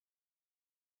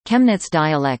Chemnitz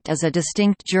dialect is a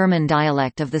distinct German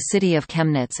dialect of the city of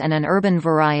Chemnitz and an urban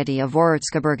variety of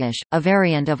Vorerzgebirgisch, a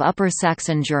variant of Upper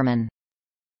Saxon German.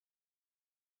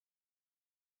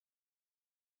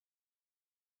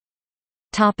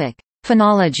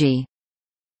 Phonology.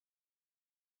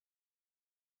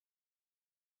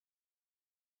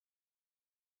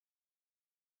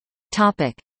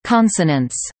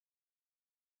 Consonants.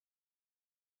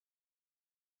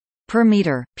 Per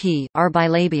meter, p are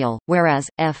bilabial, whereas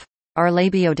f are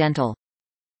labiodental.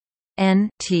 N,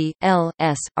 t, l,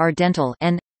 s are dental.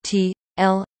 N, t,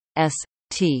 l, s,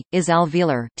 t is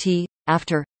alveolar. T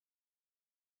after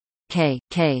k,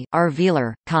 k are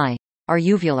velar, chi are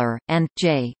uvular, and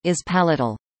j is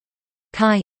palatal.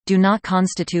 Chi do not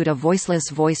constitute a voiceless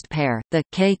voiced pair. The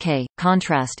k-k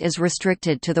contrast is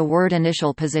restricted to the word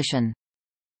initial position.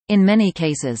 In many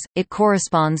cases, it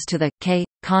corresponds to the k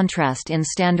contrast in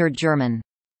Standard German.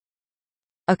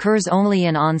 Occurs only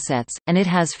in onsets, and it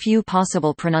has few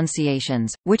possible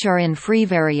pronunciations, which are in free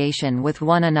variation with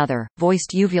one another.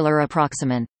 Voiced uvular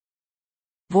approximant.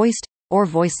 Voiced or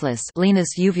voiceless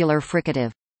lenis uvular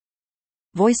fricative.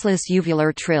 Voiceless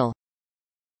uvular trill.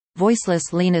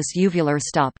 Voiceless lenis uvular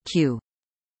stop. Q.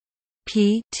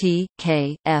 P, T,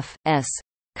 K, F, S.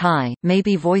 Chi may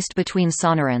be voiced between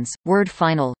sonorants. Word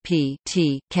final p,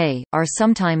 t, k are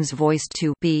sometimes voiced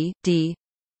to b, d.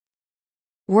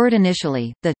 Word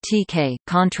initially, the tk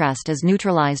contrast is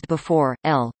neutralized before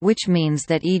l, which means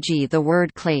that e.g. the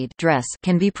word clade dress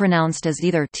can be pronounced as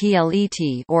either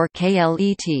tlet or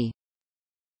klet.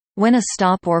 When a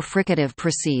stop or fricative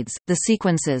precedes, the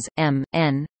sequences m,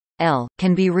 n, l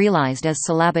can be realized as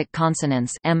syllabic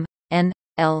consonants m, n,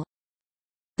 l.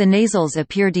 The nasals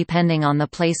appear depending on the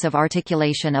place of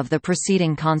articulation of the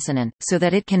preceding consonant, so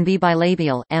that it can be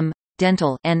bilabial m,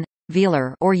 dental n,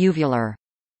 velar or uvular.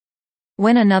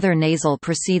 When another nasal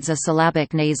precedes a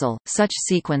syllabic nasal, such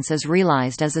sequence is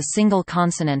realized as a single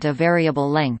consonant of variable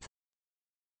length.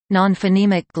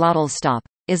 Non-phonemic glottal stop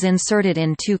is inserted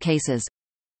in two cases.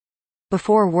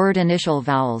 Before word initial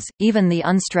vowels, even the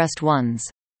unstressed ones.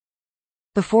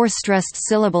 Before stressed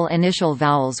syllable initial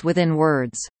vowels within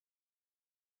words.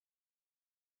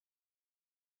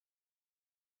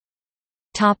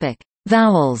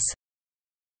 Vowels.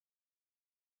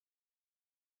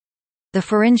 The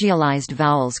pharyngealized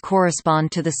vowels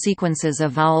correspond to the sequences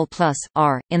of vowel plus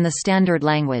r in the standard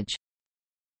language.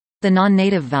 The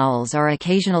non-native vowels are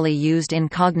occasionally used in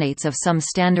cognates of some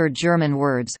standard German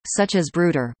words, such as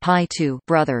Bruder, pi 2,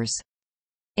 brothers.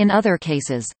 In other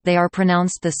cases, they are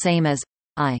pronounced the same as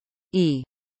I, e.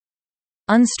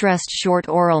 Unstressed short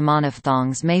oral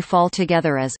monophthongs may fall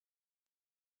together as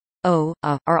o,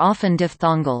 a, are often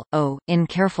diphthongal, o, in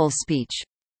careful speech.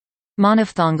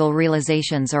 Monophthongal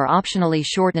realizations are optionally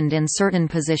shortened in certain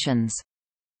positions.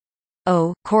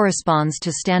 O corresponds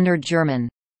to Standard German.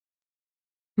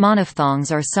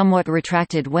 Monophthongs are somewhat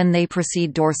retracted when they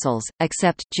precede dorsals,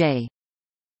 except j.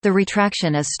 The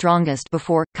retraction is strongest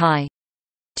before chi.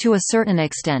 To a certain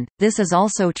extent, this is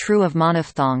also true of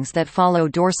monophthongs that follow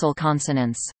dorsal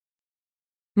consonants.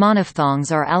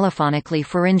 Monophthongs are allophonically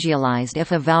pharyngealized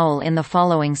if a vowel in the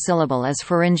following syllable is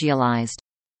pharyngealized.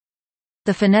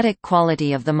 The phonetic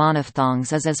quality of the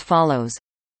monophthongs is as follows.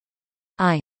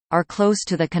 I are close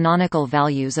to the canonical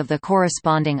values of the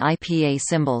corresponding IPA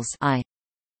symbols. I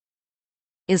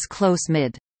is close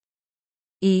mid.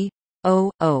 E,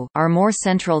 O, O are more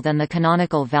central than the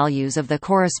canonical values of the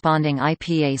corresponding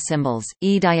IPA symbols.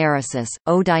 E diaresis,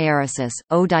 O diaresis,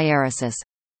 O diaresis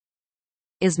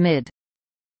is mid.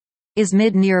 Is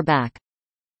mid near back.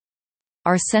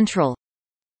 Are central.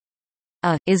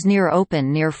 A is near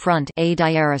open near front. A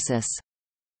diaresis.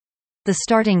 The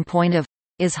starting point of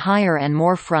is higher and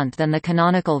more front than the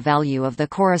canonical value of the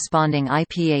corresponding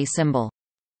IPA symbol.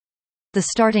 The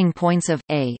starting points of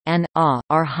a and a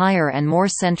are higher and more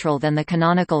central than the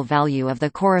canonical value of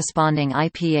the corresponding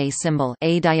IPA symbol.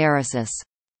 A diaresis.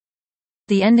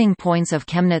 The ending points of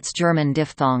Chemnitz German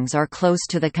diphthongs are close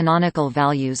to the canonical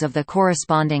values of the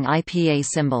corresponding IPA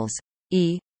symbols.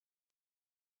 E.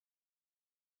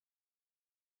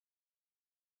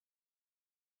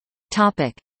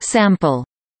 Topic: Sample.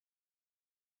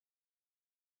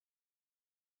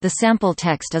 The sample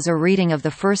text is a reading of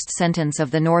the first sentence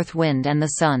of The North Wind and the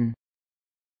Sun.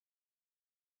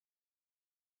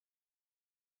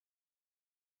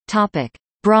 Topic: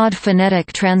 Broad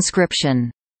phonetic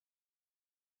transcription.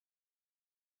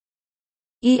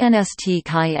 Enst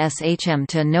chi shm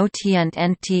to no tient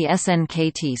nt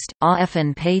snk tist, a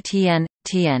fn pay tn,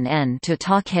 tnn to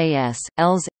ta ks,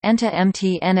 els, enta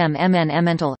mt nm mn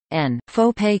emmental, n,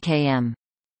 fo pay km.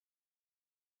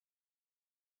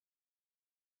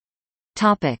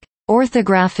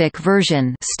 Orthographic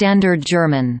version Standard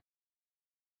German.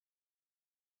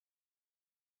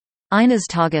 Eines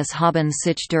Tages haben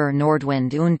sich der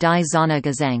Nordwind und die Sonne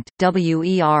gesenkt,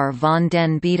 wer von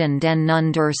den beiden den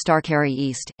nun der starkere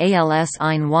ist, als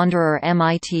ein Wanderer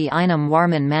mit einem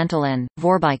warmen Mantel an,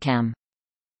 vorbeikam.